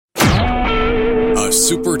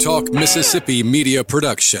SuperTalk Mississippi media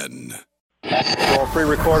production. I'll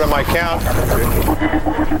pre-record on my count.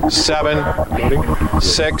 7,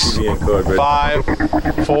 6, 5,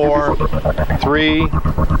 4, 3,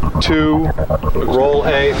 2. Roll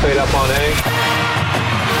A, fade up on A.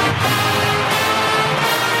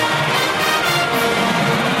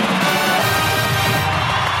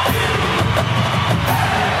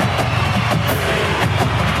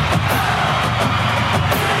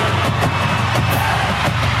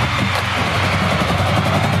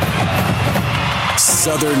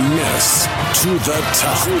 Southern Miss to the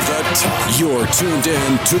top. You're tuned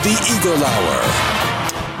in to the Eagle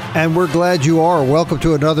Hour. And we're glad you are. Welcome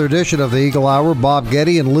to another edition of the Eagle Hour. Bob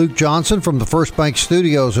Getty and Luke Johnson from the First Bank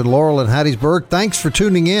Studios in Laurel and Hattiesburg. Thanks for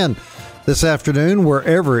tuning in this afternoon,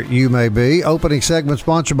 wherever you may be. Opening segment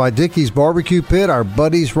sponsored by Dickey's Barbecue Pit, our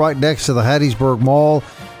buddies right next to the Hattiesburg Mall.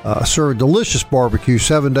 Serve delicious barbecue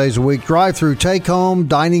 7 days a week. Drive-through, take-home,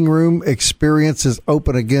 dining room experience is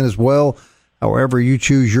open again as well. However you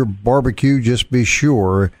choose your barbecue, just be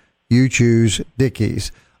sure you choose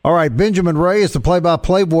Dickey's. All right, Benjamin Ray is the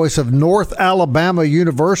play-by-play voice of North Alabama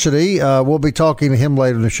University. We'll be talking to him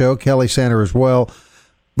later in the show, Kelly Sander as well.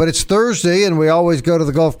 But it's Thursday, and we always go to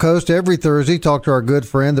the Gulf Coast every Thursday, talk to our good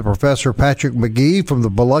friend, the Professor Patrick McGee from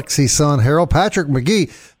the Biloxi Sun-Herald. Patrick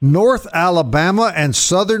McGee, North Alabama and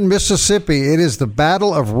Southern Mississippi. It is the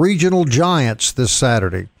battle of regional giants this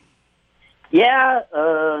Saturday. Yeah,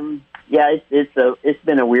 it's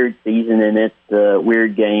been a weird season, and it's a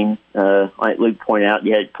weird game. Like Luke pointed out,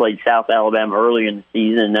 you had played South Alabama earlier in the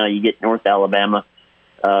season, and now you get North Alabama.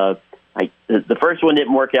 The first one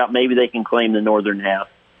didn't work out. Maybe they can claim the northern half.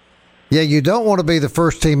 Yeah, you don't want to be the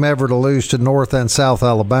first team ever to lose to North and South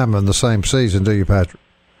Alabama in the same season, do you, Patrick?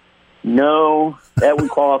 No, that would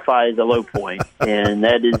qualify as a low point, and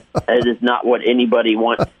that is not what anybody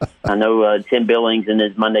wants. I know Tim Billings in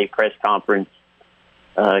his Monday press conference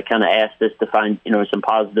kind of asked us to find, some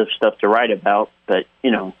positive stuff to write about, but,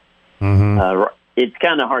 it's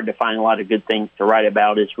kind of hard to find a lot of good things to write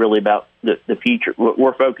about. It's really about the future.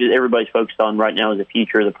 Everybody's focused on right now is the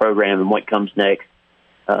future of the program and what comes next.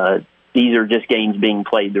 These are just games being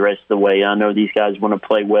played the rest of the way. I know these guys want to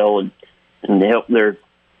play well and help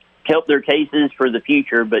their cases for the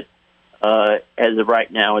future, but as of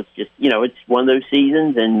right now, it's just, it's one of those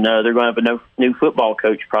seasons, and they're going to have a new football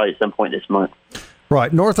coach probably at some point this month.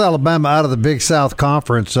 Right. North Alabama out of the Big South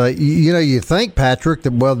Conference. You think, Patrick,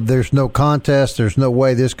 that, well, there's no contest. There's no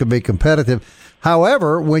way this could be competitive.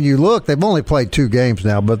 However, when you look, they've only played 2 games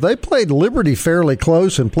now, but they played Liberty fairly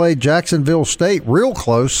close and played Jacksonville State real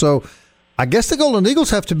close. So I guess the Golden Eagles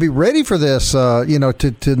have to be ready for this,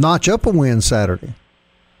 to notch up a win Saturday.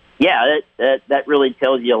 Yeah, that really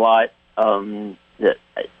tells you a lot. That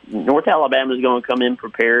North Alabama is going to come in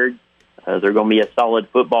prepared. They're going to be a solid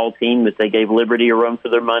football team, but they gave Liberty a run for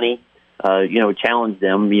their money. Challenged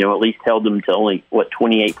them. At least held them to only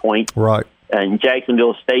 28 points. Right. And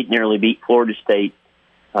Jacksonville State nearly beat Florida State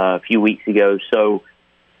a few weeks ago. So,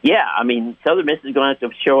 yeah, Southern Miss is going to have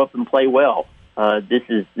to show up and play well. This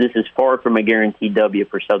is far from a guaranteed W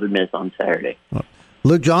for Southern Miss on Saturday.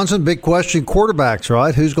 Luke Johnson, big question, quarterbacks,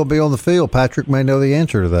 right? Who's going to be on the field? Patrick may know the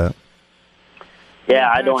answer to that. Yeah,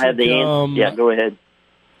 I don't have the answer. Yeah, go ahead.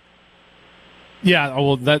 Yeah,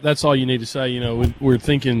 well, that's all you need to say. We're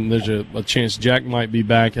thinking there's a chance Jack might be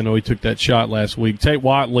back. I know he took that shot last week. Tate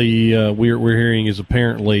Watley, we're hearing, is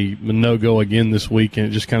apparently a no-go again this week, and it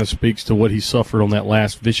just kind of speaks to what he suffered on that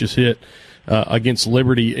last vicious hit against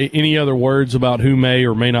Liberty. Any other words about who may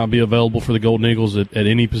or may not be available for the Golden Eagles at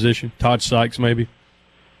any position? Todd Sykes, maybe?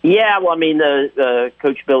 Yeah, well, the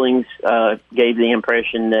Coach Billings gave the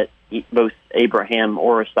impression that both Abraham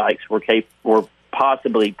or Sykes were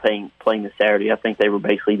possibly playing this Saturday. I think they were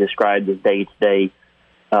basically described as day-to-day.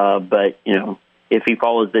 But, if he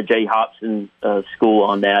follows the Jay Hobson school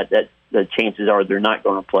on that, the chances are they're not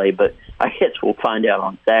going to play. But I guess we'll find out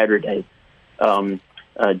on Saturday.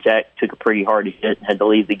 Jack took a pretty hard hit and had to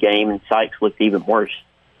leave the game, and Sykes looked even worse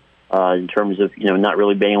in terms of, not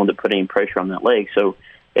really being able to put any pressure on that leg. So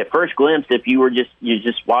at first glimpse, if you're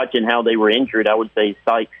just watching how they were injured, I would say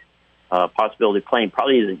Sykes' possibility of playing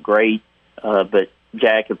probably isn't great. But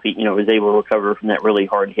Jack, if he was able to recover from that really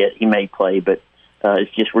hard hit, he may play. But we're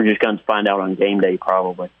just going to find out on game day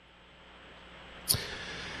probably.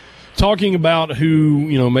 Talking about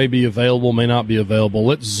who may be available, may not be available.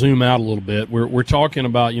 Let's zoom out a little bit. We're talking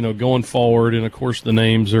about going forward, and of course the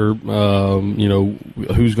names are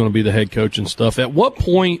who's going to be the head coach and stuff. At what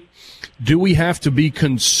point do we have to be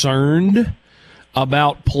concerned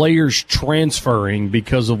about players transferring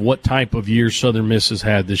because of what type of year Southern Miss has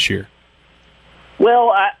had this year?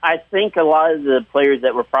 Well, I think a lot of the players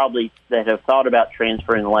that have thought about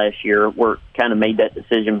transferring last year were kind of made that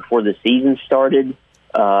decision before the season started.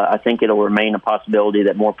 I think it'll remain a possibility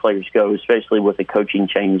that more players go, especially with the coaching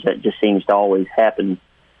change that just seems to always happen.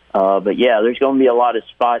 But yeah, there's going to be a lot of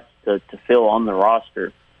spots to fill on the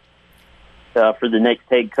roster for the next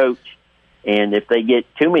head coach. And if they get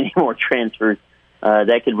too many more transfers,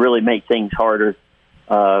 that could really make things harder.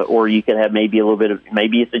 Or you could have maybe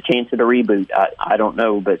it's a chance at a reboot. I don't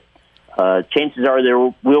know, but chances are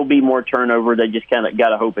there will be more turnover. They just kind of got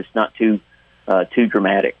to hope it's not too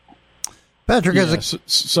dramatic. Patrick,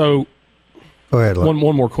 so go ahead. One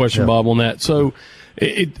more question, Bob, on that. So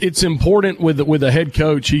it's important with the head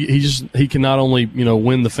coach. He can not only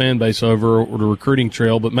win the fan base over or the recruiting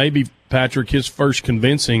trail, but maybe Patrick, his first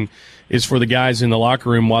convincing is for the guys in the locker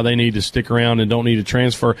room why they need to stick around and don't need to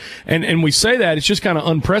transfer. And we say that it's just kind of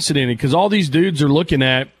unprecedented because all these dudes are looking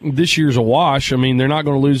at this year's a wash. I mean, they're not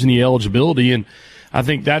going to lose any eligibility, and I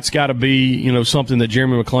think that's got to be something that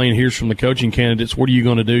Jeremy McClain hears from the coaching candidates. What are you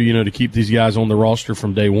going to do to keep these guys on the roster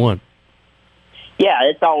from day one? Yeah,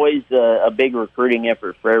 it's always a big recruiting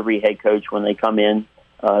effort for every head coach when they come in.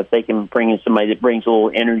 If they can bring in somebody that brings a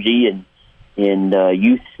little energy and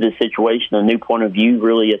youth to the situation, a new point of view,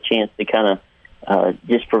 really a chance to kind of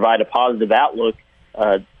just provide a positive outlook.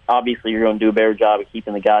 Obviously, you're going to do a better job of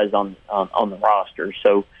keeping the guys on the roster.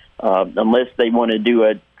 So unless they want to do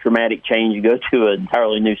a dramatic change and go to an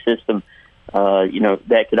entirely new system,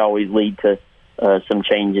 that could always lead to some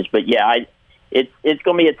changes. But yeah, it's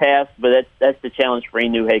going to be a task, but that's the challenge for any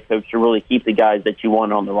new head coach, to really keep the guys that you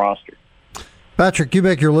want on the roster. Patrick, you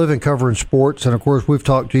make your living covering sports, and of course we've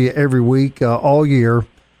talked to you every week, all year,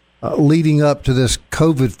 leading up to this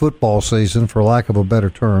COVID football season, for lack of a better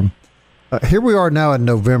term. Here we are now in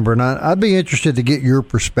November, and I'd be interested to get your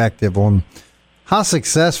perspective on how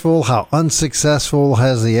successful, how unsuccessful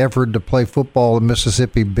has the effort to play football in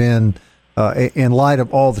Mississippi been in light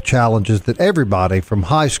of all the challenges that everybody from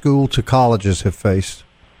high school to colleges have faced?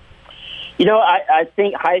 I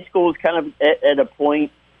think high school is kind of at a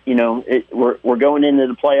point. We're going into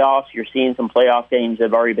the playoffs. You're seeing some playoff games that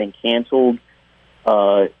have already been canceled.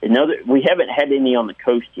 We haven't had any on the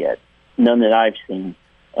coast yet, none that I've seen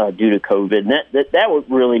due to COVID. And that what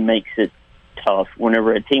really makes it tough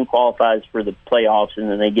whenever a team qualifies for the playoffs and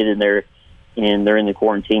then they get in there and they're in the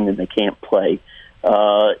quarantine and they can't play.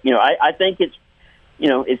 I think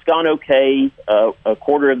it's gone okay. A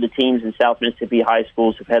quarter of the teams in South Mississippi high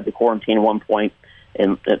schools have had the quarantine at one point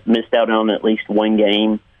and missed out on at least one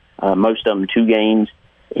game. Most of them 2 games.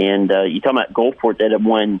 And you're talking about Gulfport that have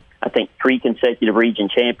won, I think, 3 consecutive region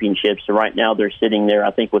championships. So right now they're sitting there,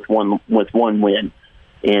 I think, with one win.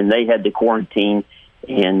 And they had the quarantine,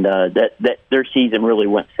 and that their season really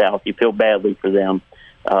went south. You feel badly for them.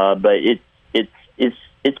 But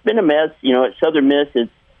it's been a mess. At Southern Miss,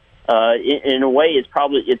 it's in a way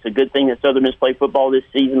it's a good thing that Southern Miss played football this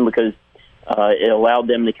season because it allowed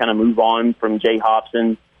them to kind of move on from Jay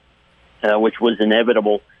Hobson, which was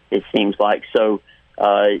inevitable, it seems like. So,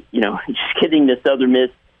 just getting the Southern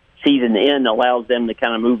Miss season in allows them to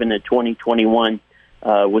kind of move into 2021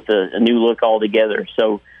 with a new look altogether.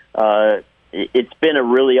 So it's been a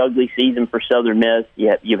really ugly season for Southern Miss.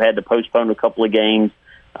 You've had to postpone a couple of games,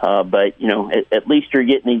 but, at least you're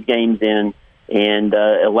getting these games in, and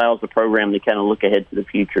allows the program to kind of look ahead to the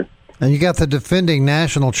future. And you got the defending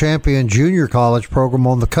national champion junior college program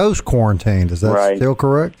on the coast quarantined. Is that still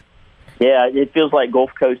correct? Yeah, it feels like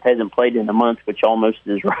Gulf Coast hasn't played in a month, which almost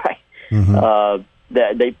is right. Mm-hmm.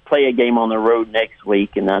 They play a game on the road next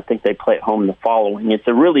week, and I think they play at home the following. It's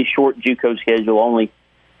a really short JUCO schedule, only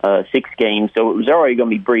 6 games, so it was already going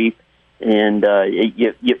to be brief. And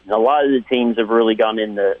a lot of the teams have really gone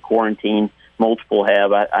into quarantine. Multiple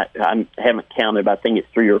have. I haven't counted, but I think it's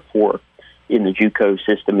 3 or 4 in the JUCO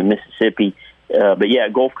system in Mississippi. But yeah,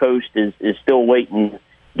 Gulf Coast is still waiting to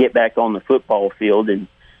get back on the football field, and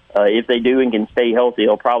if they do and can stay healthy,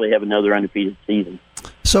 they'll probably have another undefeated season.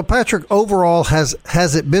 So, Patrick, overall, has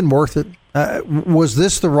it been worth it? Was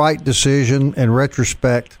this the right decision in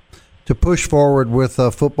retrospect to push forward with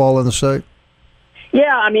football in the state?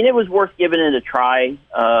 Yeah, I mean, it was worth giving it a try.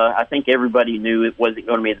 I think everybody knew it wasn't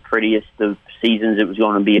going to be the prettiest of seasons. It was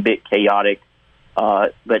going to be a bit chaotic.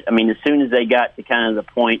 But, I mean, as soon as they got to kind of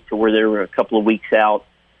the point to where they were a couple of weeks out,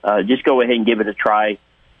 just go ahead and give it a try.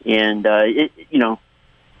 And,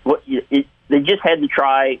 they just had to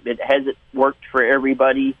try. It hasn't worked for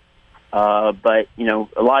everybody. But,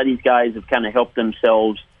 a lot of these guys have kind of helped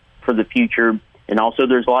themselves for the future. And also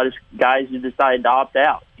there's a lot of guys who decided to opt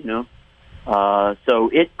out, So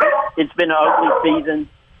it's been an ugly season.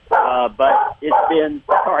 But it's been,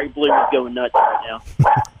 sorry, Blue is going nuts right now.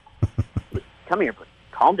 Come here, Blue.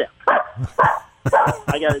 Calm down.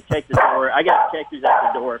 I got to check the door. I got to check who's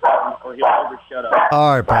at the door, or he'll never shut up.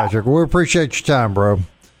 All right, Patrick. We appreciate your time, bro.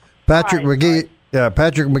 Patrick McGee. Yeah,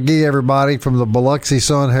 Patrick McGee, everybody, from the Biloxi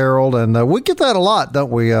Sun-Herald. And we get that a lot,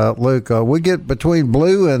 don't we, Luke? We get between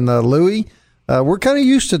Blue and Louie. We're kind of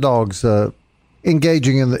used to dogs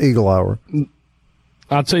engaging in the Eagle Hour.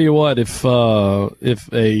 I'll tell you what, if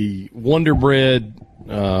a Wonder Bread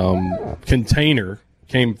container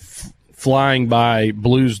came flying by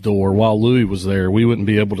Blue's door while Louie was there, we wouldn't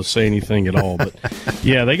be able to say anything at all. But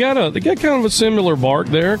yeah, they got kind of a similar bark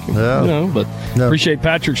there, But appreciate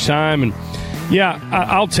Patrick's time, and yeah,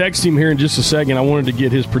 I'll text him here in just a second. I wanted to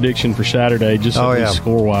get his prediction for Saturday, just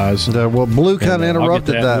score wise. Well, Blue kind of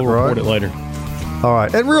interrupted that, we'll right? Report it later. All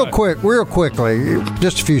right, and real quickly,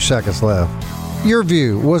 just a few seconds left. Your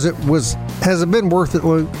view, has it been worth it,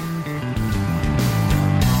 Luke?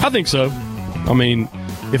 I think so. I mean,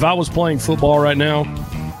 if I was playing football right now,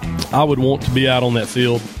 I would want to be out on that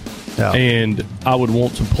field, and I would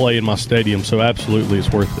want to play in my stadium. So absolutely, it's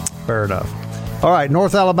worth it. Fair enough. All right,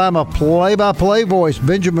 North Alabama play-by-play voice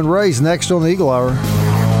Benjamin Ray's next on the Eagle Hour.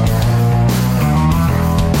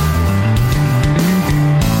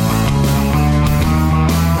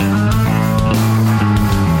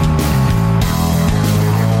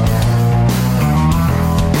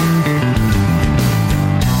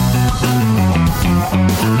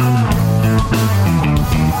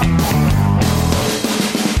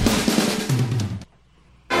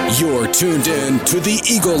 You're tuned in to the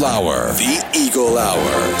Eagle Hour. The Eagle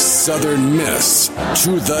Hour. Southern Miss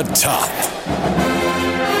to the top.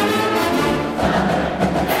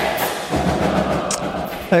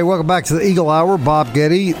 Hey, welcome back to the Eagle Hour. Bob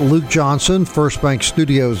Getty, Luke Johnson, First Bank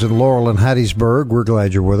Studios in Laurel and Hattiesburg. We're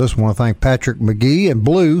glad you're with us. I want to thank Patrick McGee and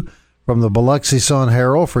Blue from the Biloxi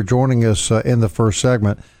Sun-Herald for joining us in the first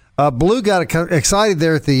segment. Blue got excited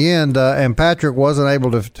there at the end, and Patrick wasn't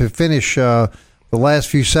able to finish the last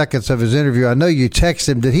few seconds of his interview. I know you texted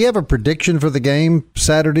him. Did he have a prediction for the game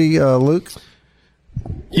Saturday, Luke?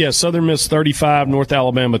 Yeah, Southern Miss 35, North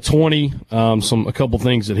Alabama 20. A couple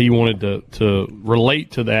things that he wanted to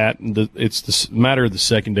relate to that. It's the matter of the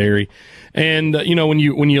secondary, and when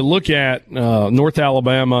you look at North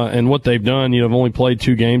Alabama and what they've done, they've only played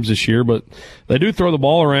 2 games this year, but they do throw the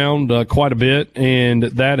ball around quite a bit, and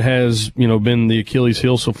that has been the Achilles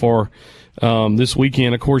heel so far. This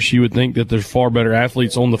weekend, of course, you would think that there's far better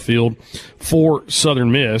athletes on the field for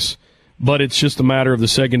Southern Miss, but it's just a matter of the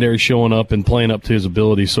secondary showing up and playing up to his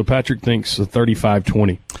ability. So Patrick thinks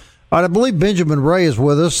 35-20. All right, I believe Benjamin Ray is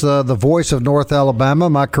with us, the voice of North Alabama.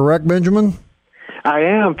 Am I correct, Benjamin? I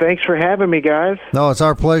am. Thanks for having me, guys. No, it's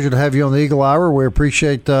our pleasure to have you on the Eagle Hour. We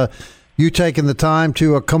appreciate you taking the time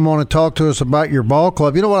to come on and talk to us about your ball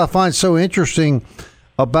club. You know what I find so interesting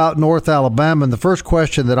about North Alabama, and the first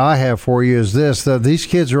question that I have for you is this: these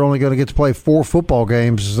kids are only going to get to play 4 football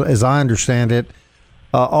games, as I understand it,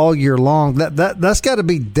 all year long. That's got to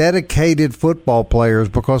be dedicated football players,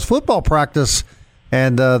 because football practice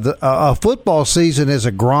and a football season is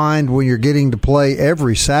a grind when you're getting to play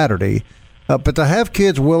every Saturday. But to have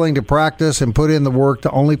kids willing to practice and put in the work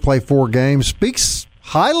to only play 4 games speaks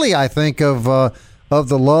highly, I think, of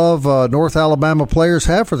the love North Alabama players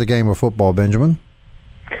have for the game of football, Benjamin.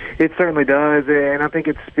 It certainly does, and I think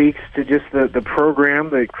it speaks to just the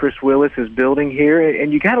program that Chris Willis is building here.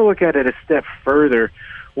 And you got to look at it a step further.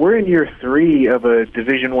 We're in year 3 of a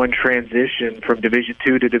Division I transition from Division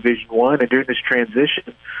II to Division I, and during this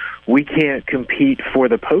transition, we can't compete for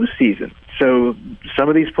the postseason. So some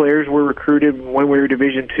of these players were recruited when we were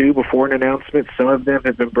Division II before an announcement. Some of them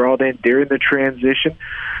have been brought in during the transition.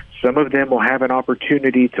 Some of them will have an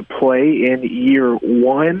opportunity to play in year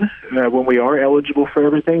 1 when we are eligible for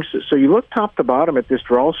everything. So you look top to bottom at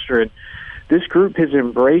this roster, and this group has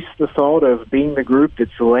embraced the thought of being the group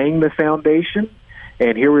that's laying the foundation.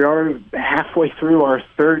 And here we are halfway through our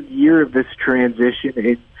 3rd year of this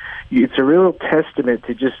transition. It's a real testament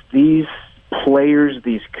to just these players,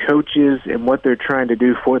 these coaches, and what they're trying to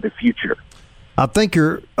do for the future. I think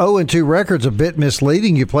your 0-2 record's a bit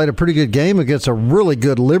misleading. You played a pretty good game against a really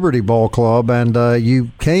good Liberty Ball club, and you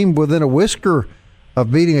came within a whisker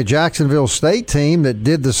of beating a Jacksonville State team that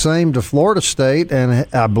did the same to Florida State, and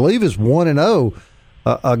I believe is 1-0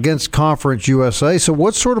 against Conference USA. So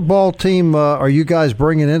what sort of ball team are you guys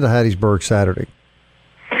bringing into Hattiesburg Saturday?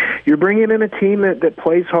 You're bringing in a team that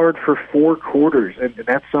plays hard for 4 quarters, and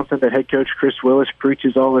that's something that head coach Chris Willis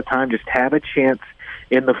preaches all the time. Just have a chance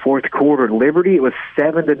in the 4th quarter. Liberty, it was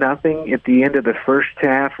 7-0 at the end of the first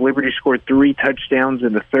half. Liberty scored 3 touchdowns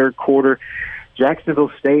in the 3rd quarter.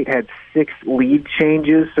 Jacksonville State had 6 lead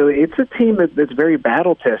changes, so it's a team that's very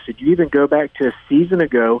battle-tested. You even go back to a season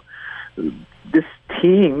ago, this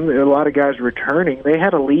team, a lot of guys returning, they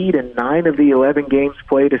had a lead in 9 of the 11 games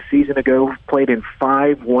played a season ago, played in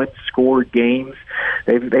 5 one-score games.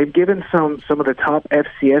 They've given some of the top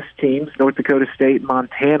FCS teams, North Dakota State,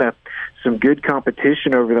 Montana, some good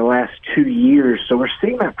competition over the last 2 years. So we're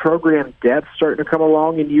seeing that program depth starting to come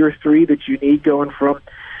along in year 3 that you need going from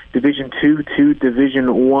Division II to Division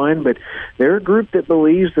I. But they're a group that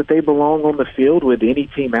believes that they belong on the field with any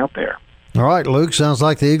team out there. All right, Luke, sounds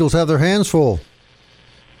like the Eagles have their hands full.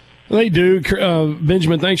 They do.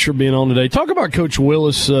 Benjamin, thanks for being on today. Talk about Coach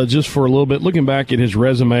Willis just for a little bit. Looking back at his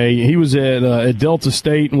resume, he was at Delta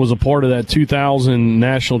State and was a part of that 2000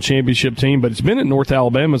 national championship team, but it's been at North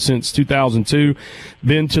Alabama since 2002.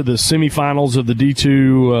 Been to the semifinals of the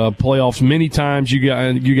D2 playoffs many times.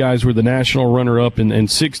 You guys were the national runner-up in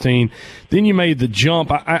 16. Then you made the jump.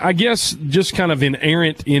 I guess just kind of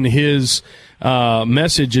inerrant in his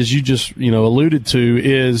message, as you just alluded to,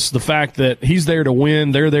 is the fact that he's there to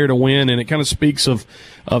win, they're there to win, and it kind of speaks of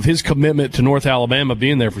his commitment to North Alabama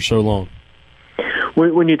being there for so long.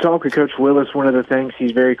 When you talk to Coach Willis, one of the things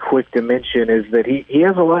he's very quick to mention is that he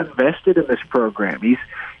has a lot invested in this program.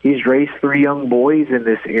 He's raised 3 young boys in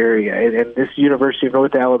this area, and this University of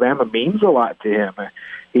North Alabama means a lot to him.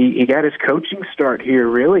 He got his coaching start here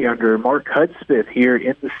really under Mark Hudspeth here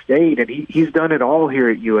in the state, and he's done it all here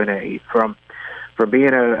at UNA, from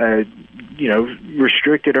being a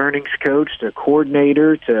restricted earnings coach to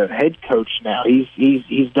coordinator to head coach now.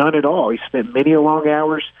 He's done it all. He spent many long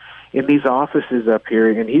hours in these offices up here,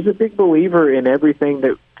 and he's a big believer in everything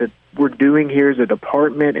that we're doing here as a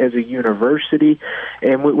department, as a university.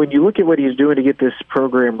 And when you look at what he's doing to get this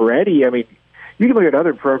program ready, I mean, you can look at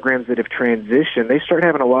other programs that have transitioned. They start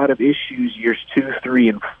having a lot of issues years 2, 3,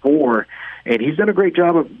 and 4. And he's done a great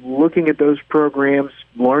job of looking at those programs,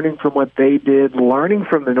 learning from what they did, learning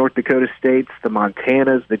from the North Dakota States, the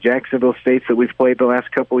Montanas, the Jacksonville States that we've played the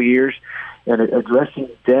last couple of years, and addressing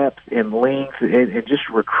depth and length and just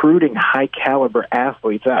recruiting high-caliber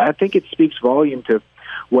athletes. I think it speaks volume to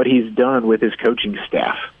what he's done with his coaching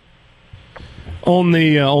staff.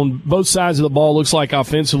 On both sides of the ball, looks like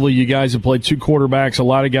offensively you guys have played 2 quarterbacks. A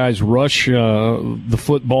lot of guys rush the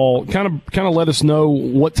football. Kind of let us know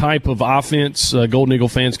what type of offense Golden Eagle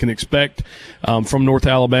fans can expect from North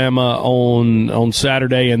Alabama on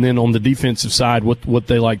Saturday, and then on the defensive side, what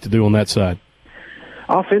they like to do on that side.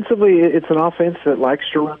 Offensively, it's an offense that likes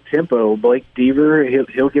to run tempo. Blake Deaver,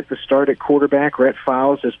 he'll get the start at quarterback. Rhett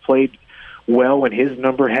Files has played well when his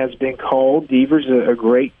number has been called. Deaver's a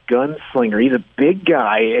great gunslinger. He's a big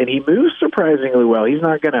guy, and he moves surprisingly well. He's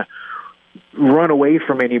not going to run away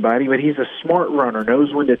from anybody, but he's a smart runner,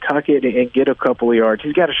 knows when to tuck it and get a couple of yards.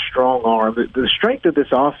 He's got a strong arm. The strength of this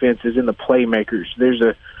offense is in the playmakers. There's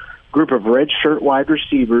a group of redshirt wide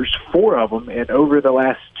receivers, 4 of them, and over the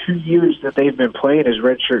last 2 years that they've been playing as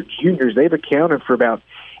redshirt juniors, they've accounted for about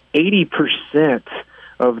 80%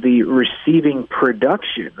 of the receiving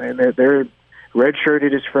production, and they're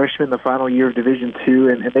redshirted as freshmen the final year of Division II,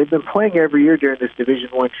 and they've been playing every year during this Division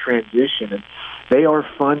I transition, and they are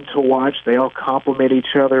fun to watch. They all complement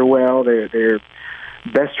each other well. They're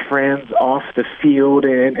best friends off the field,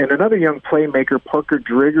 and another young playmaker, Parker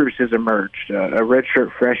Driggers, has emerged, a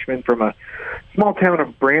redshirt freshman from a small town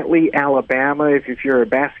of Brantley, Alabama. If you're a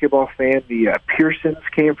basketball fan, the Pearsons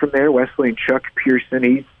came from there, Wesley and Chuck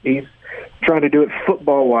Pearson. He's trying to do it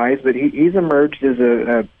football-wise, but he's emerged as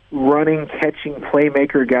a running, catching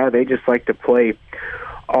playmaker guy. They just like to play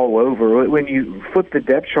all over. When you flip the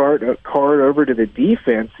depth chart card over to the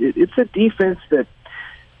defense, it's a defense that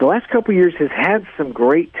the last couple of years has had some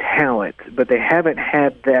great talent, but they haven't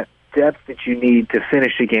had that depth that you need to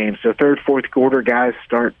finish a game. So 3rd, 4th quarter guys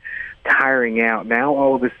start tiring out. Now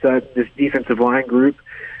all of a sudden this defensive line group,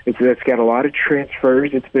 it's got a lot of transfers.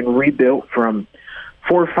 It's been rebuilt from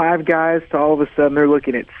 4 or 5 guys to all of a sudden they're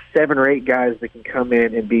looking at 7 or 8 guys that can come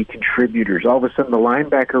in and be contributors. All of a sudden the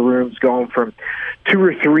linebacker room's gone from 2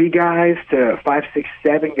 or 3 guys to 5, 6,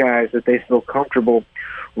 7 guys that they feel comfortable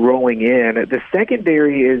rolling in. The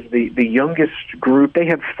secondary is the youngest group. They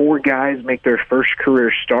had 4 guys make their first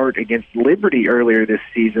career start against Liberty earlier this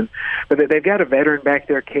season. But they've got a veteran back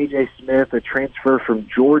there, KJ Smith, a transfer from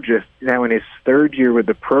Georgia, now in his 3rd year with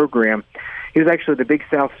the program. He was actually the Big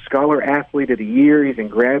South Scholar Athlete of the Year. He's in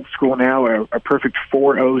grad school now, a perfect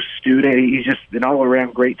 4.0 student. He's just an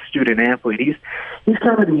all-around great student athlete. He's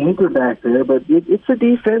kind of the anchor back there, but it's a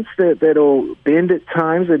defense that'll bend at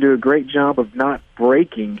times. They do a great job of not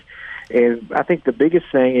breaking. And I think the biggest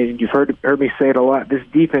thing, and you've heard me say it a lot, this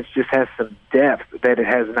defense just has some depth that it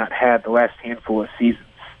has not had the last handful of seasons.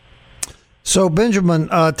 So, Benjamin,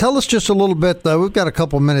 tell us just a little bit, we've got a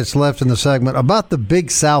couple minutes left in the segment, about the Big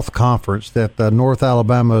South Conference that North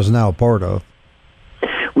Alabama is now a part of.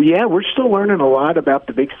 Well, yeah, we're still learning a lot about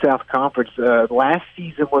the Big South Conference. Last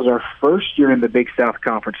season was our first year in the Big South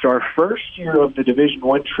Conference. So our first year of the Division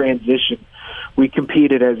I transition, we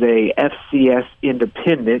competed as a FCS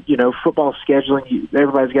independent. You know, football scheduling,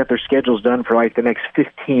 everybody's got their schedules done for like the next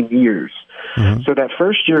 15 years. Mm-hmm. So that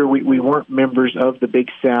first year, we weren't members of the Big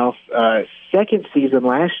South. Second season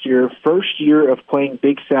last year, first year of playing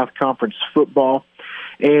Big South Conference football.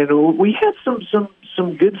 And we had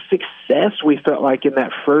some good success, we felt like, in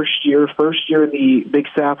that first year. First year in the Big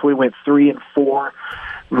South, we went 3-4.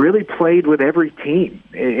 Really played with every team.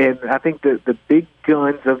 And I think the big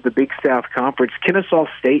guns of the Big South Conference, Kennesaw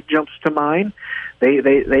State jumps to mind.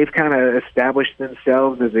 They've kind of established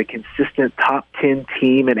themselves as a consistent top 10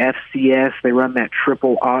 team in FCS. They run that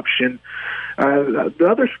triple option. The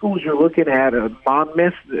other schools you're looking at,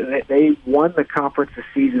 Monmouth, they won the conference a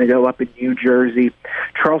season ago up in New Jersey.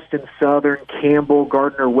 Charleston Southern, Campbell,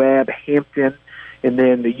 Gardner-Webb, Hampton. And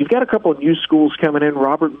then you've got a couple of new schools coming in.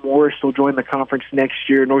 Robert Morris will join the conference next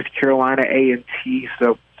year, North Carolina A&T.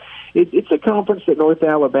 So it's a conference that North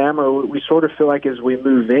Alabama, we sort of feel like as we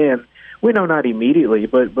move in, we know not immediately,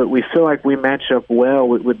 but we feel like we match up well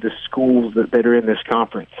with the schools that are in this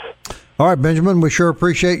conference. All right, Benjamin, we sure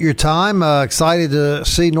appreciate your time. Excited to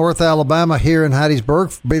see North Alabama here in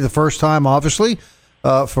Hattiesburg. Be the first time, obviously,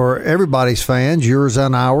 for everybody's fans, yours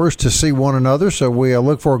and ours, to see one another. So we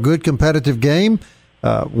look for a good competitive game.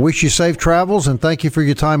 Wish you safe travels, and thank you for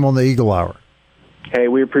your time on the Eagle Hour. Hey,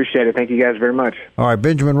 we appreciate it. Thank you guys very much. All right,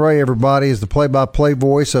 Benjamin Ray, everybody, is the play-by-play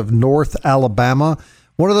voice of North Alabama.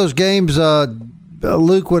 One of those games,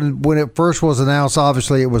 Luke, when it first was announced,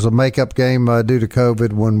 obviously it was a makeup game due to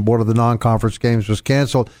COVID when one of the non-conference games was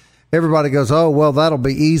canceled. Everybody goes, oh, well, that'll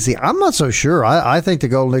be easy. I'm not so sure. I think the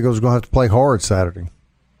Golden Eagles are going to have to play hard Saturday.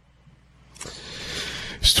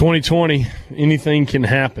 It's 2020. Anything can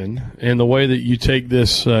happen, and the way that you take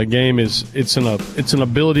this game is it's an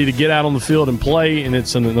ability to get out on the field and play, and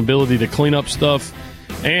it's an ability to clean up stuff,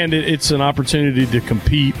 and it's an opportunity to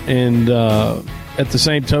compete. And at the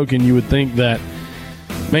same token, you would think that,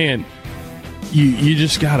 man, you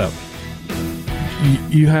just gotta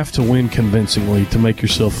you have to win convincingly to make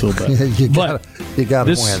yourself feel better. you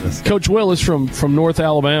gotta win. Coach Willis from North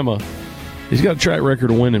Alabama, he's got a track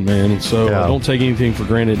record of winning, man, and so don't take anything for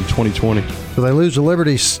granted in 2020. So they lose to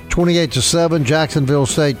Liberty 28-7, Jacksonville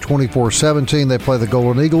State 24-17. They play the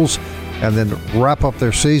Golden Eagles and then wrap up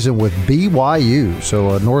their season with BYU.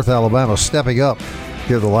 So North Alabama stepping up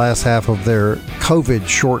here the last half of their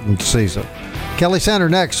COVID-shortened season. Kelly Sander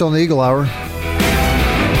next on the Eagle Hour.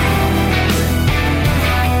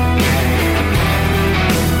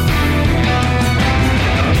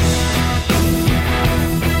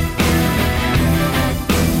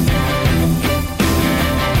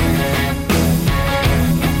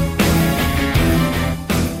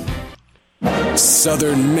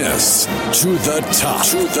 Southern Miss to the top.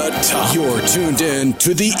 To the top. You're tuned in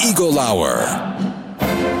to the Eagle Hour.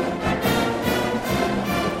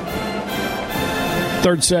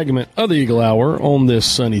 Third segment of the Eagle Hour on this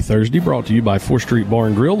sunny Thursday, brought to you by 4th Street Bar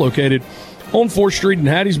and Grill, located on 4th Street in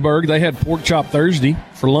Hattiesburg. They had Pork Chop Thursday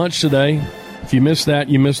for lunch today. If you missed that,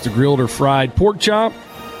 you missed the grilled or fried pork chop.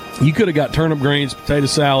 You could have got turnip greens, potato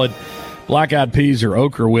salad, black-eyed peas, or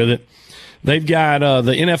okra with it. They've got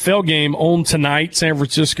the NFL game on tonight, San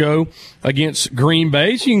Francisco against Green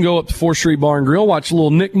Bay. So you can go up to 4th Street Bar and Grill, watch a little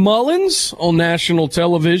Nick Mullins on national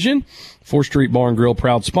television. 4th Street Bar and Grill,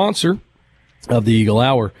 proud sponsor of the Eagle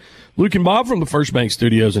Hour. Luke and Bob from the First Bank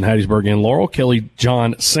Studios in Hattiesburg and Laurel. Kelly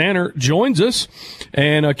John Sander joins us.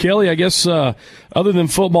 And Kelly, I guess other than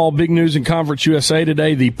football, big news in Conference USA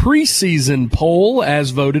today, the preseason poll, as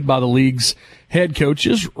voted by the league's head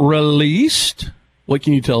coaches, released. What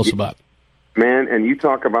can you tell us about it? Man, and you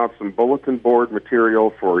talk about some bulletin board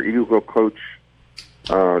material for Eagle coach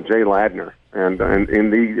Jay Ladner. And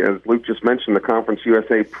in the, as Luke just mentioned, the Conference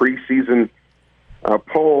USA preseason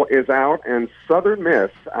poll is out, and Southern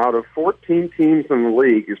Miss, out of 14 teams in the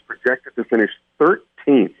league, is projected to finish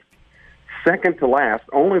 13th, second to last.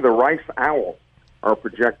 Only the Rice Owls are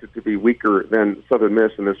projected to be weaker than Southern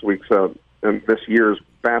Miss in this year's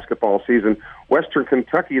basketball season. Western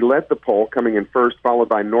Kentucky led the poll, coming in first, followed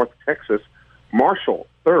by North Texas. Marshall,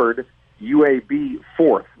 third. UAB,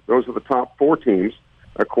 fourth. Those are the top four teams,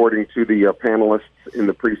 according to the panelists in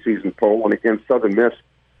the preseason poll. And again, Southern Miss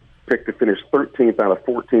picked to finish 13th out of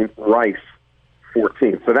 14th. Rice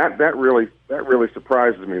 14th. So that really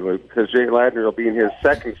surprises me, Luke, because Jay Ladner will be in his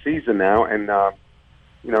second season now, and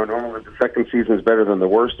normally the second season is better than the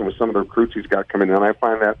worst, and with some of the recruits he's got coming in, I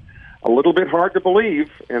find that a little bit hard to believe.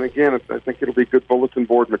 And again, I think it'll be good bulletin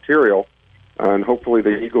board material, and hopefully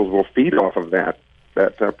the Eagles will feed off of that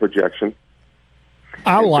projection.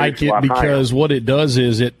 I like it because what it does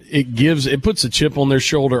is it puts a chip on their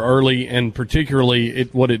shoulder early, and particularly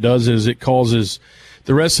what it does is it causes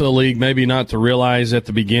the rest of the league maybe not to realize at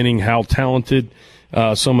the beginning how talented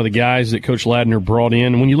some of the guys that Coach Ladner brought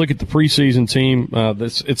in. When you look at the preseason team,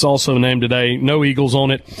 it's also named today, no Eagles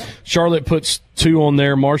on it. Charlotte puts 2 on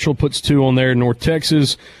there. Marshall puts 2 on there. North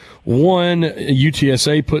Texas 1.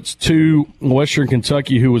 UTSA puts 2. Western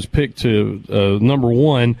Kentucky, who was picked to number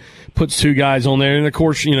 1, puts 2 guys on there. And, of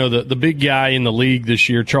course, the big guy in the league this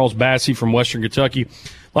year, Charles Bassey from Western Kentucky.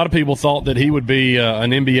 A lot of people thought that he would be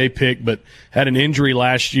an NBA pick, but had an injury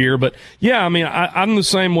last year. But, yeah, I mean, I'm the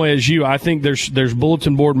same way as you. I think there's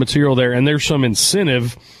bulletin board material there, and there's some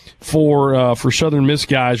incentive for Southern Miss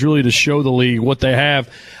guys really to show the league what they have.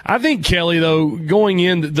 I think, Kelly, though, going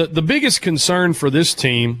in, the biggest concern for this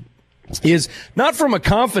team is not from a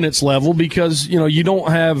confidence level because,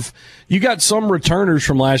 you got some returners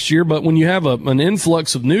from last year, but when you have an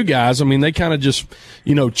influx of new guys, I mean, they kind of just,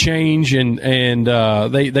 change and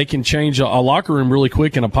they can change a locker room really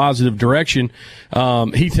quick in a positive direction.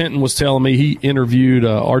 Heath Hinton was telling me he interviewed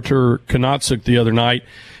Artur Kanatsuk the other night,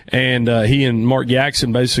 and he and Mark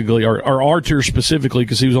Jackson basically, or Artur specifically,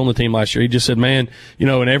 because he was on the team last year, he just said, man, in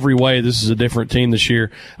every way, this is a different team this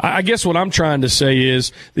year. I guess what I'm trying to say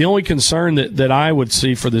is the only concern that I would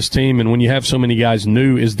see for this team, and when you have so many guys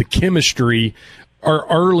new, is the chemistry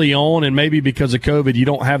early on, and maybe because of COVID, you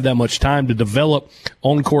don't have that much time to develop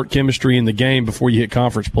on-court chemistry in the game before you hit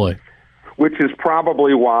conference play. Which is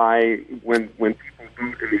probably why when people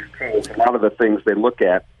do in these polls, a lot of the things they look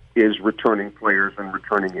at is returning players and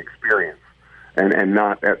returning experience, and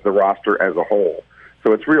not at the roster as a whole.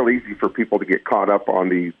 So it's real easy for people to get caught up on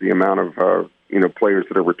the amount of players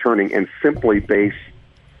that are returning and simply base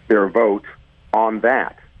their vote on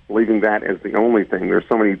that, leaving that as the only thing. There's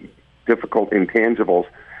so many difficult intangibles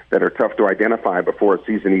that are tough to identify before a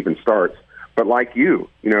season even starts. But like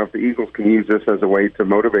if the Eagles can use this as a way to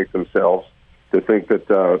motivate themselves to think that,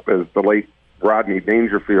 as the late Rodney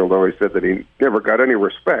Dangerfield always said, that he never got any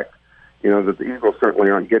respect, that the Eagles certainly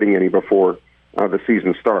aren't getting any before the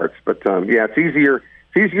season starts. But, it's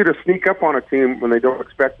easier to sneak up on a team when they don't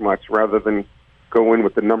expect much rather than go in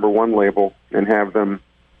with the number 1 label and have them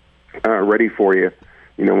ready for you,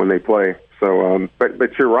 when they play. So,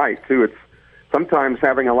 but you're right, too. It's sometimes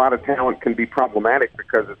having a lot of talent can be problematic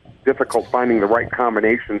because it's difficult finding the right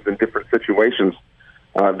combinations in different situations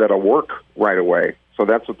that'll work right away. So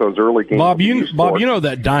that's what those early games. Bob, you know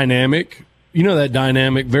that dynamic. You know that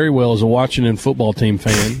dynamic very well as a Washington football team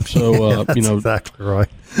fan. So that's exactly right.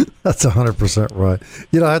 That's 100% right.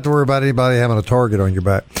 You don't have to worry about anybody having a target on your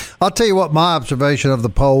back. I'll tell you what my observation of the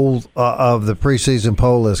poll of the preseason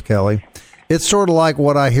poll is, Kelly. It's sort of like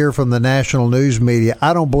what I hear from the national news media.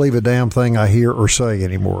 I don't believe a damn thing I hear or say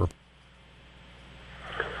anymore.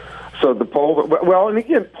 So the poll, well, and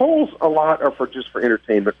again, polls a lot are for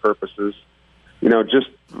entertainment purposes. Just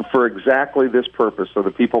for exactly this purpose, so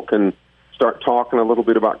that people can start talking a little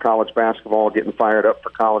bit about college basketball, getting fired up for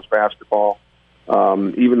college basketball.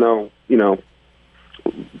 Even though,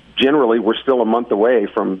 generally we're still a month away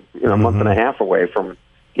from, a month and a half away from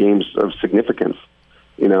games of significance.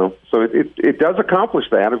 So it does accomplish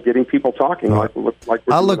that of getting people talking. Right. Like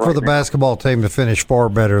I look for the basketball team to finish far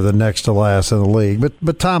better than next to last in the league,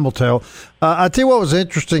 but time will tell. I tell you what was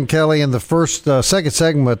interesting, Kelly, in the second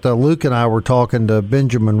segment, Luke and I were talking to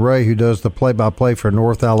Benjamin Ray, who does the play-by-play for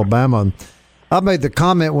North Alabama. And I made the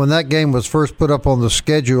comment when that game was first put up on the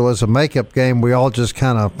schedule as a makeup game, we all just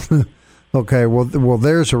kind of, okay, well,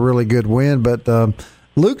 there's a really good win, but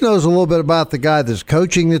Luke knows a little bit about the guy that's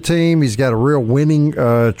coaching the team. He's got a real winning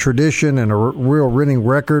tradition and a real winning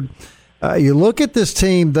record. You look at this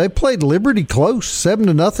team; they played Liberty close,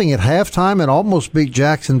 7-0 at halftime, and almost beat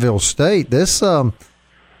Jacksonville State. This, I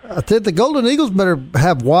think, the Golden Eagles better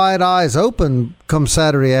have wide eyes open come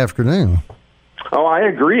Saturday afternoon. Oh, I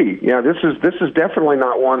agree. Yeah, this is definitely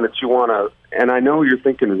not one that you want to. And I know you're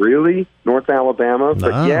thinking, really, North Alabama,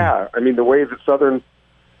 but yeah, I mean the way that Southern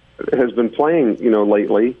has been playing,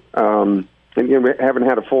 lately, and we haven't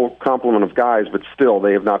had a full complement of guys, but still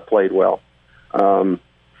they have not played well. In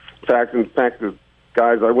fact, the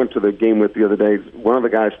guys I went to the game with the other day, one of the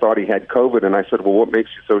guys thought he had COVID, and I said, well, what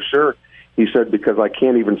makes you so sure? He said, because I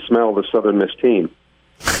can't even smell the Southern Miss team.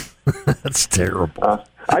 That's terrible.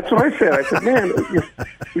 That's what I said. I said, man,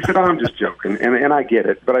 he said, oh, I'm just joking. And I get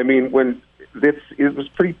it. But, I mean, it was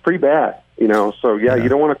pretty bad, you know. So, yeah, you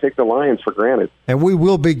don't want to take the Lions for granted. And we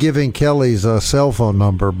will be giving Kelly's cell phone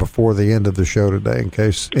number before the end of the show today in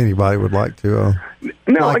case anybody would like to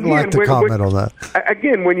comment on that.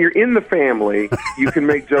 Again, when you're in the family, you can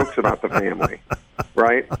make jokes about the family,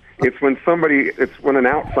 right? It's when an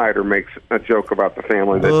outsider makes a joke about the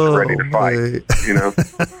family that's ready to fight, you know.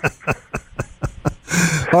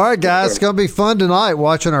 All right, guys, it's going to be fun tonight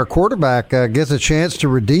watching our quarterback gets a chance to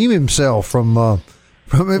redeem himself from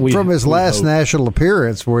his last national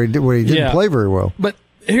appearance where he didn't play very well. But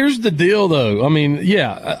here's the deal, though. I mean,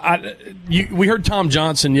 we heard Tom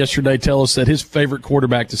Johnson yesterday tell us that his favorite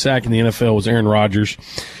quarterback to sack in the NFL was Aaron Rodgers.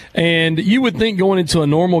 And you would think going into a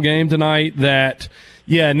normal game tonight that,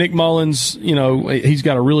 Nick Mullins, you know, he's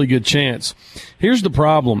got a really good chance. Here's the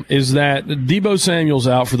problem is that Deebo Samuel's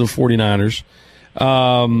out for the 49ers.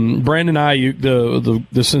 Brandon Ayuk,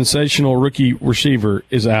 the sensational rookie receiver,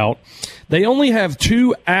 is out. They only have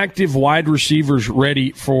 2 active wide receivers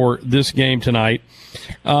ready for this game tonight.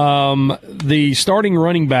 The starting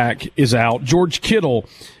running back is out. George Kittle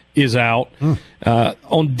is out.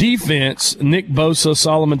 On defense, Nick Bosa,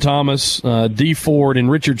 Solomon Thomas, D Ford,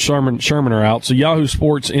 and Richard Sherman are out. So Yahoo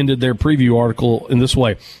Sports ended their preview article in this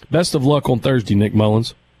way. Best of luck on Thursday, Nick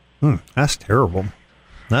Mullins. That's terrible.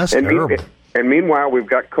 That's terrible. And meanwhile, we've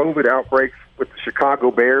got COVID outbreaks with the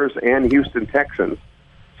Chicago Bears and Houston Texans.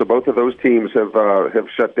 So both of those teams have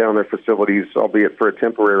shut down their facilities, albeit for a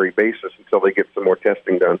temporary basis until they get some more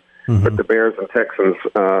testing done. Mm-hmm. But the Bears and Texans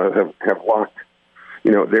have locked,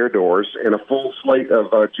 you know, their doors. And a full slate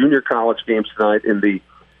of junior college games tonight in the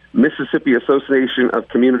Mississippi Association of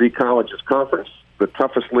Community Colleges Conference. The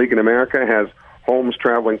toughest league in America has Holmes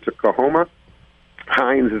traveling to Coahoma.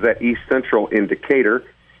 Hines is at East Central in Decatur.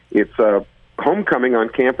 It's homecoming on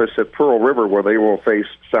campus at Pearl River where they will face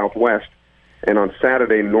Southwest. And on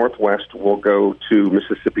Saturday, Northwest will go to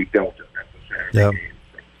Mississippi Delta. Yeah.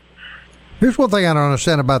 Here's one thing I don't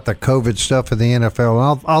understand about the COVID stuff in the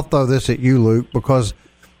NFL. And I'll throw this at you, Luke, because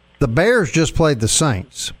the Bears just played the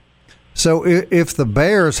Saints. So if the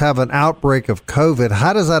Bears have an outbreak of COVID,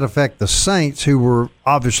 how does that affect the Saints, who were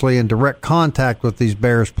obviously in direct contact with these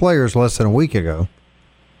Bears players less than a week ago?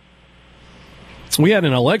 We had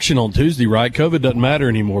an election on Tuesday, right? COVID doesn't matter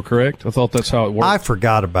anymore, correct? I thought that's how it worked. I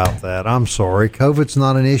forgot about that. I'm sorry. COVID's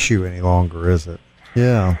not an issue any longer, is it?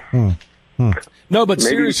 Yeah. No, but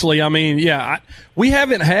seriously, I mean, we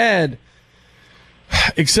haven't had,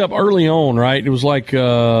 except early on, right? It was like,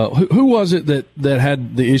 who was it that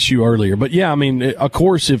had the issue earlier? But, I mean, of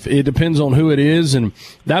course, if it depends on who it is, and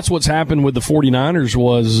that's what's happened with the 49ers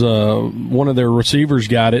was one of their receivers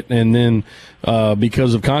got it, and then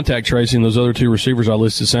because of contact tracing, those other 2 receivers I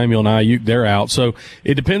listed, Samuel and Ayuk, they're out. So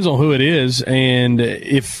it depends on who it is, and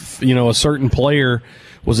if, you know, a certain player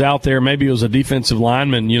was out there, maybe it was a defensive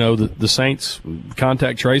lineman, you know, the Saints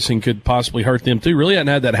contact tracing could possibly hurt them too. Really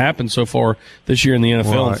hadn't had that happen so far this year in the NFL.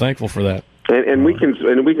 Right. I'm thankful for that. And we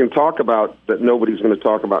can talk about that. Nobody's going to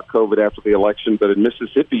talk about COVID after the election, but in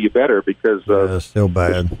Mississippi, you better, because still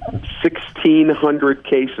bad. 1,600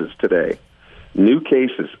 cases today, new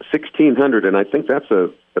cases, 1,600, and I think that's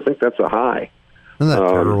a high. Isn't that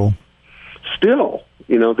terrible? Still,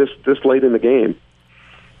 you know, this late in the game,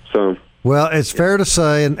 so. Well, it's fair to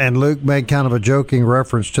say, and Luke made kind of a joking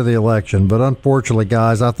reference to the election, but unfortunately,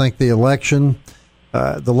 guys, I think the election,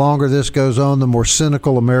 the longer this goes on, the more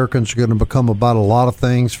cynical Americans are going to become about a lot of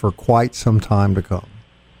things for quite some time to come.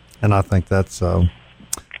 And I think that's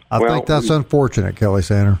unfortunate, Kelly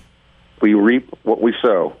Sander. We reap what we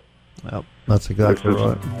sow. Well, that's exactly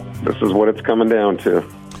right. This is what it's coming down to,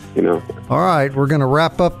 you know. All right, we're going to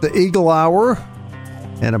wrap up the Eagle Hour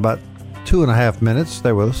in about 2.5 minutes.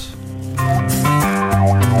 Stay with us.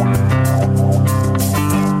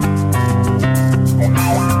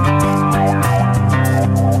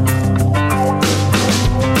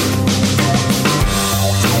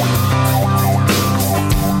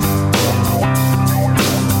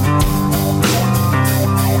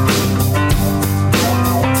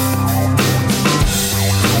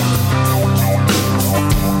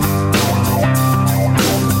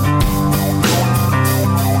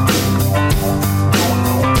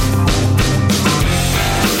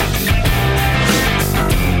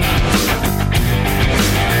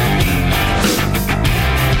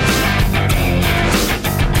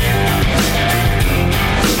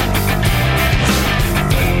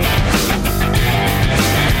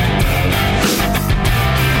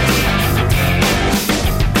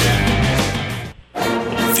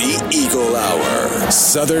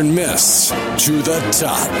 Southern Miss to the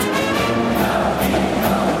top.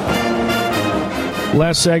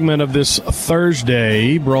 Last segment of this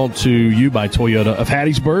Thursday brought to you by Toyota of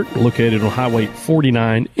Hattiesburg, located on Highway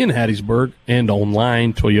 49 in Hattiesburg and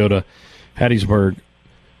online,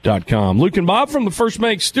 ToyotaHattiesburg.com. Luke and Bob from the First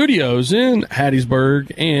Bank Studios in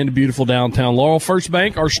Hattiesburg and beautiful downtown Laurel. First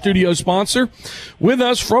Bank, our studio sponsor, with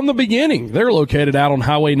us from the beginning. They're located out on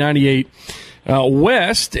Highway 98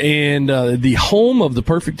 West and the home of the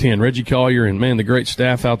Perfect 10, Reggie Collier, and, man, the great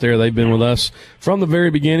staff out there. They've been with us from the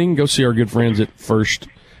very beginning. Go see our good friends at First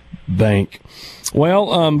Bank.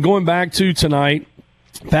 Well, going back to tonight,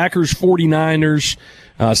 Packers 49ers,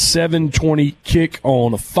 7:20 kick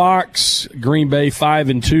on Fox. Green Bay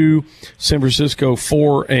 5-2, San Francisco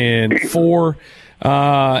 4-4.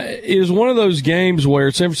 Is one of those games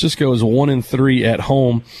where San Francisco is 1-3 at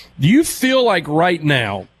home. Do you feel like right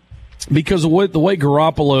now, because of the way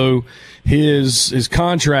Garoppolo, his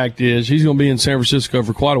contract is, he's going to be in San Francisco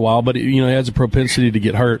for quite a while, but he has a propensity to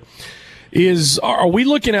get hurt. Are we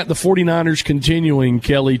looking at the 49ers continuing,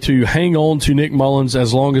 Kelly, to hang on to Nick Mullins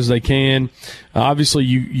as long as they can? Obviously,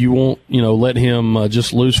 you won't let him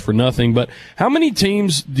just loose for nothing. But how many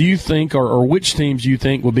teams do you think, or which teams do you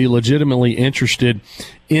think would be legitimately interested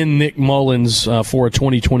in Nick Mullins for a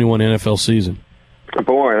 2021 NFL season?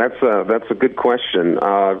 Boy, that's a good question.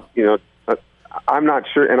 I'm not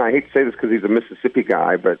sure, and I hate to say this because he's a Mississippi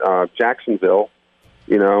guy, but Jacksonville,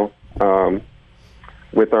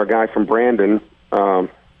 with our guy from Brandon, help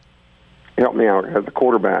me out, as the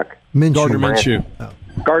quarterback. Gardner Minshew.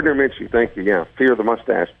 Gardner Minshew, thank you. Yeah, fear the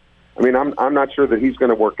mustache. I mean, I'm not sure that he's going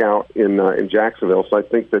to work out in Jacksonville, so I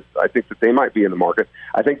think that they might be in the market.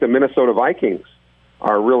 I think the Minnesota Vikings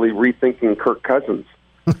are really rethinking Kirk Cousins.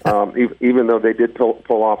 Even though they did pull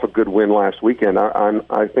off a good win last weekend,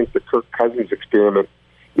 I think the Kirk Cousins experiment,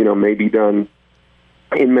 may be done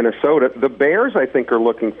in Minnesota. The Bears, I think, are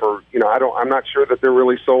looking for, I'm not sure that they're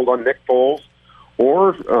really sold on Nick Foles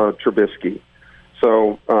or Trubisky.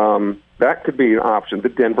 So that could be an option. The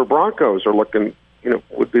Denver Broncos are would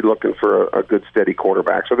be looking for a good, steady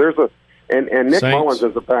quarterback. So there's and Nick Saints. Mullins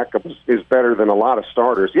as a backup is better than a lot of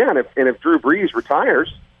starters. Yeah, and if Drew Brees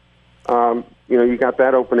retires, you got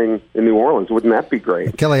that opening in New Orleans. Wouldn't that be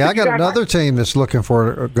great? Kelly, I got another team that's going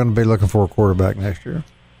to be looking for a quarterback next year.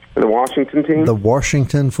 The Washington team? The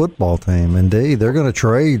Washington football team, indeed. They're going to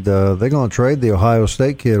trade. They're going to trade the Ohio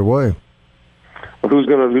State kid away. Well, who's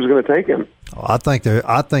going to take him? I think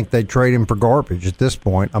they trade him for garbage at this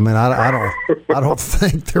point. I mean, I don't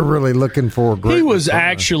think they're really looking for a great. He was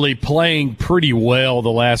actually playing pretty well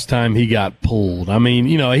the last time he got pulled. I mean,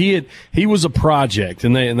 he was a project,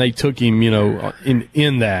 and they took him,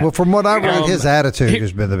 in that. Well, from what I read, his attitude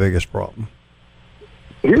has been the biggest problem.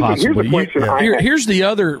 Here's the question. Here's the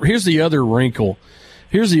other wrinkle.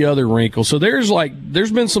 Here's the other wrinkle. So there's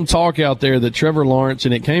been some talk out there that Trevor Lawrence,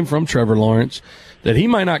 and it came from Trevor Lawrence, that he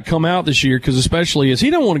might not come out this year because especially as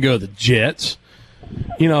he don't want to go to the Jets.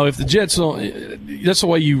 If the Jets don't, that's the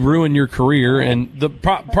way you ruin your career. And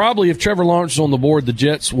probably if Trevor Lawrence is on the board, the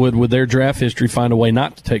Jets would, with their draft history, find a way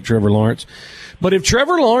not to take Trevor Lawrence. But if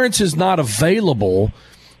Trevor Lawrence is not available,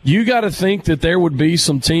 you got to think that there would be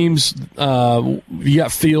some teams. You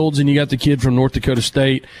got Fields and you got the kid from North Dakota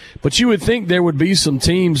State, but you would think there would be some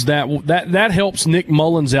teams that helps Nick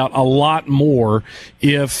Mullins out a lot more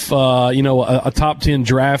if a top 10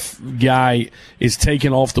 draft guy is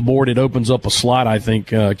taken off the board. It opens up a slot, I think,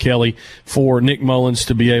 Kelly, for Nick Mullins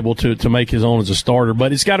to be able to make his own as a starter.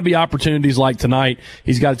 But it's got to be opportunities like tonight.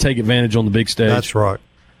 He's got to take advantage on the big stage. That's right.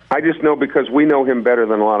 I just know because we know him better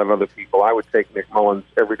than a lot of other people. I would take Nick Mullins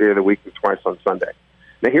every day of the week and twice on Sunday.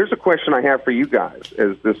 Now, here's a question I have for you guys: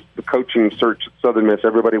 is the coaching search at Southern Miss?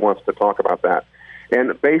 Everybody wants to talk about that.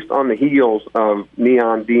 And based on the heels of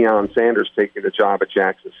Deion Sanders taking the job at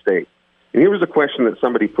Jackson State, and here was a question that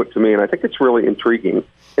somebody put to me, and I think it's really intriguing,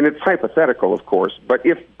 and it's hypothetical, of course. But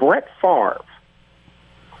if Brett Favre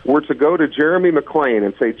were to go to Jeremy McClain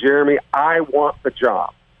and say, "Jeremy, I want the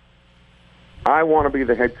job. I want to be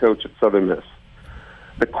the head coach at Southern Miss."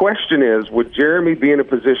 The question is, would Jeremy be in a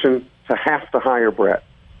position to have to hire Brett?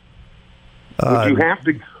 Would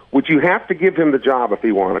you have to give him the job if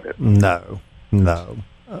he wanted it? No.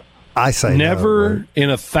 I say never no, in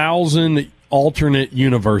 1,000 alternate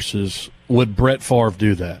universes would Brett Favre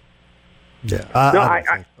do that. Yeah,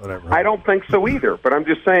 I don't think so either. But I'm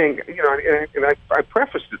just saying, and I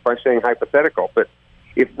prefaced it by saying hypothetical. But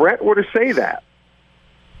if Brett were to say that,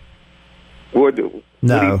 would the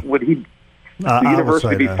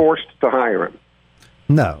university be forced to hire him?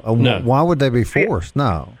 No. Why would they be forced?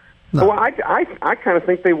 No. Well, I kind of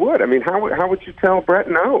think they would. I mean, how would you tell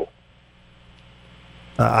Brett no?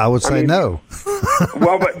 I would say no.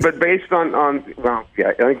 Well, but based on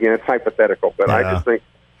yeah, again, it's hypothetical, but I just think,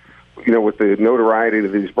 with the notoriety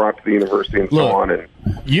that he's brought to the university and so on, and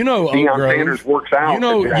Deion Sanders works out.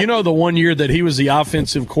 The 1 year that he was the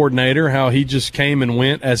offensive coordinator, how he just came and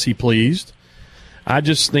went as he pleased. I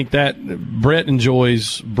just think that Brett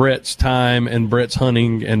enjoys Brett's time and Brett's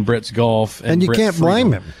hunting and Brett's golf, and you Brett's can't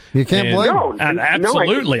blame him. You can't blame him.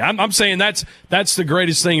 Absolutely, I'm saying that's the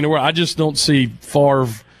greatest thing in the world. I just don't see Favre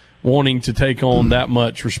wanting to take on that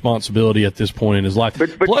much responsibility at this point in his life.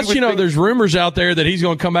 But plus, there's rumors out there that he's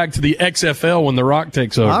going to come back to the XFL when The Rock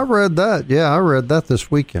takes over. I read that. Yeah, I read that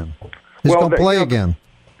this weekend. He's going to play again.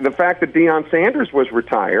 The fact that Deion Sanders was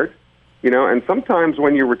retired, and sometimes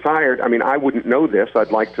when you're retired, I wouldn't know this.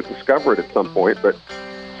 I'd like to discover it at some point, but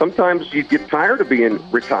sometimes you get tired of being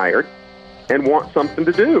retired and want something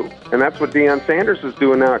to do. And that's what Deion Sanders is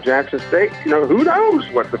doing now at Jackson State. Who knows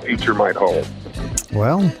what the future might hold.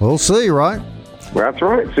 Well, we'll see, right? That's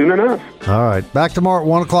right. Soon enough. All right. Back tomorrow at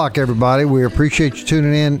 1 o'clock, everybody. We appreciate you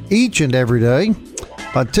tuning in each and every day.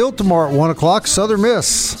 Until tomorrow at 1 o'clock, Southern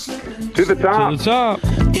Miss. To the top. To the top.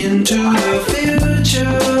 Into the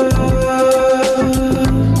future.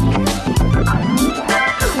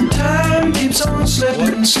 Time keeps on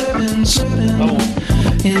slipping.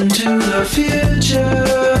 Into the future.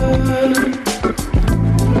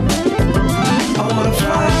 I want to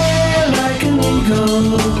fly like an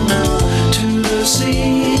eagle to the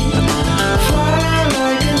sea. Fly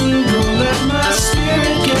like an eagle, let my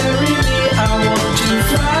spirit carry me. I want to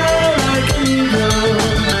fly like an eagle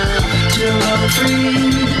till I'm free.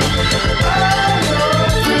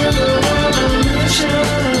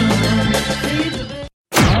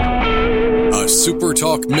 A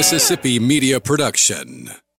SuperTalk Mississippi media production.